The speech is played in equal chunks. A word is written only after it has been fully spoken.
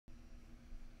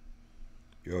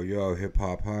Yo, hip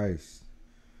hop heist.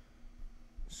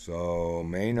 So,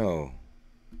 MAINO,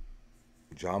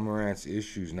 John Morant's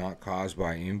issues not caused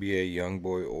by NBA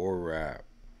YoungBoy or rap.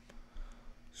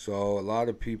 So, a lot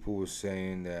of people were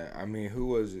saying that. I mean, who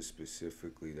was it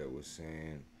specifically that was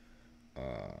saying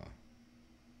uh,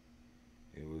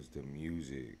 it was the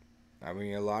music? I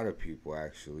mean, a lot of people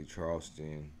actually.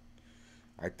 Charleston.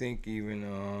 I think even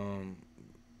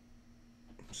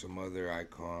some other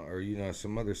icon or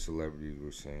some other celebrities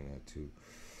were saying that too.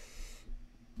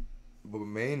 But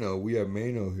MAINO, we have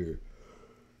MAINO here.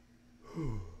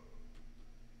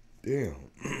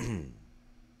 Damn.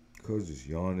 Cuz just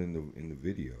yawned in the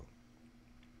video.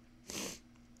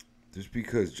 Just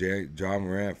because John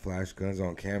Morant flashed guns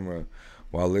on camera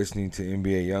while listening to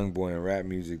NBA YoungBoy and rap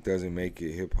music doesn't make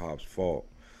it hip hop's fault.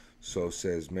 So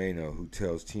says MAINO, who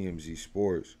tells TMZ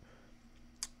Sports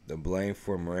the blame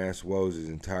for Morant's woes is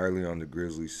entirely on the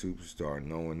Grizzlies superstar,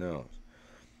 no one else.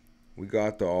 We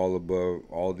got the all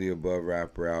the above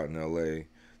rapper out in LA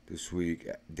this week,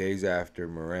 days after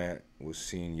Morant was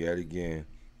seen yet again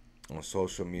on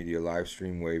social media live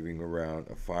stream waving around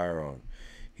a firearm.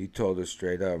 He told us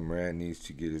straight up Morant needs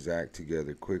to get his act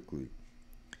together quickly.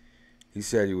 He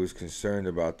said he was concerned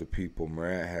about the people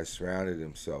Morant has surrounded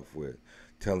himself with,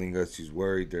 telling us he's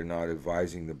worried they're not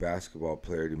advising the basketball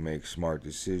player to make smart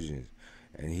decisions,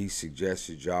 and he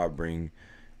suggested Ja bring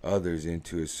others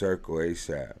into his circle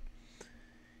ASAP.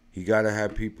 He gotta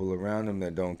have people around him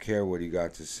that don't care what he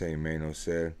got to say, MAINO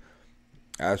said.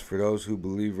 As for those who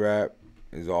believe rap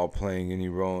is all playing any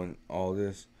role in all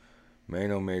this,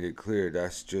 MAINO made it clear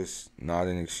that's just not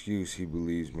an excuse he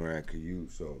believes Morant could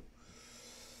use. So,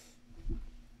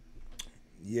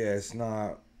 yeah, it's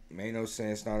not. MAINO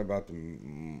saying it's not about the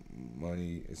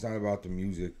money. It's not about the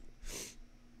music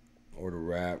or the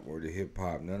rap or the hip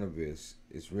hop. None of this.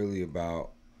 It's really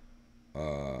about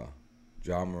uh,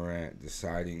 John Morant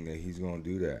deciding that he's gonna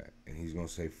do that and he's gonna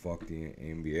say fuck the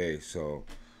NBA. So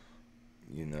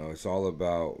it's all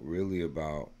about really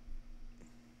about.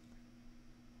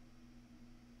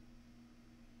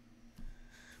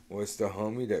 Well, it's the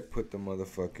homie that put the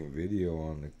motherfucking video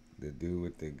on the dude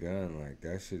with the gun. Like,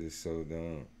 that shit is so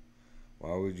dumb.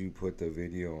 Why would you put the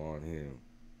video on him?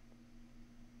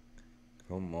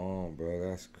 Come on, bro.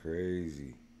 That's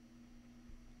crazy.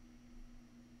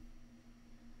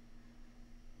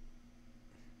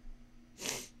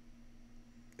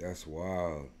 That's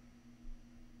wild.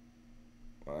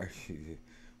 Why,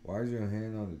 why is your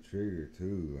hand on the trigger,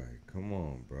 too? Like, come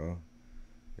on, bro.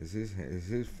 Is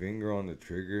his finger on the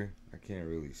trigger? I can't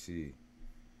really see.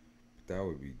 But that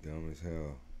would be dumb as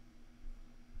hell.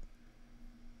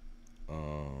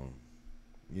 Um,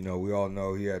 we all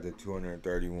know he had the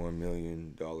 $231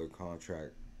 million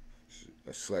contract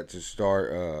set to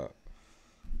start.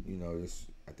 This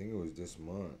I think it was this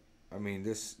month. I mean,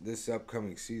 this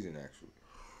upcoming season actually.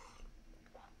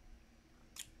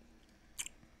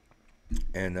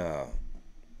 And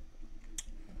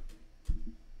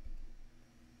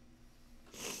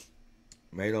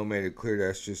Mado made it clear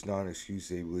that's just not an excuse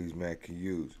that he believes Matt can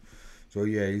use. So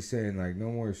yeah, he's saying like no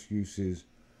more excuses.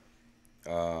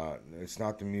 It's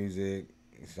not the music,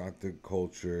 it's not the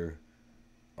culture.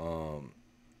 Um,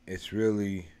 it's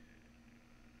really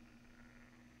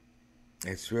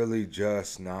it's really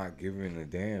just not giving a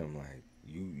damn. Like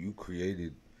you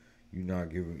created, you don't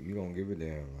give a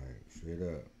damn. Like straight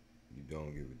up, you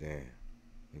don't give a damn.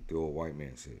 Like the old white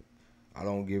man said, I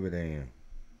don't give a damn.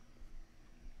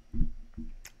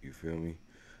 You feel me?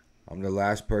 I'm the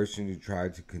last person to try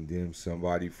to condemn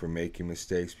somebody for making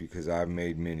mistakes because I've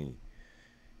made many.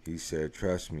 He said,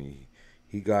 trust me.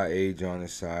 He got age on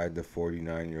his side, the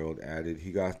 49-year-old added.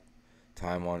 He got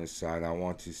time on his side. I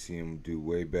want to see him do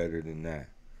way better than that.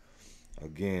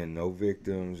 Again, no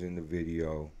victims in the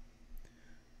video.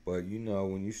 But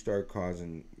when you start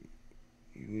when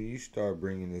you start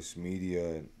bringing this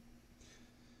media,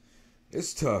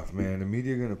 it's tough, man. The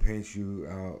media gonna paint you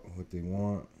out what they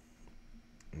want,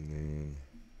 and then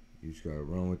you just gotta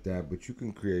run with that. But you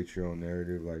can create your own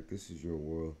narrative. Like, this is your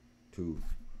world too,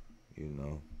 you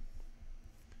know.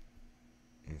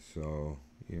 And so,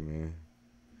 yeah, man.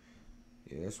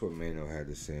 Yeah, that's what Mano had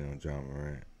to say on John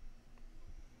Morant.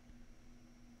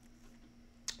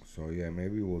 So yeah,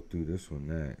 maybe we'll do this one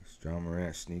next. John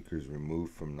Morant sneakers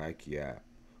removed from Nike app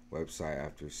website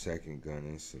after second gun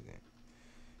incident.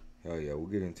 Hell yeah, we'll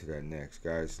get into that next.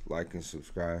 Guys, like and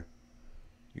subscribe.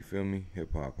 You feel me?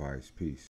 Hip Hop Heist. Peace.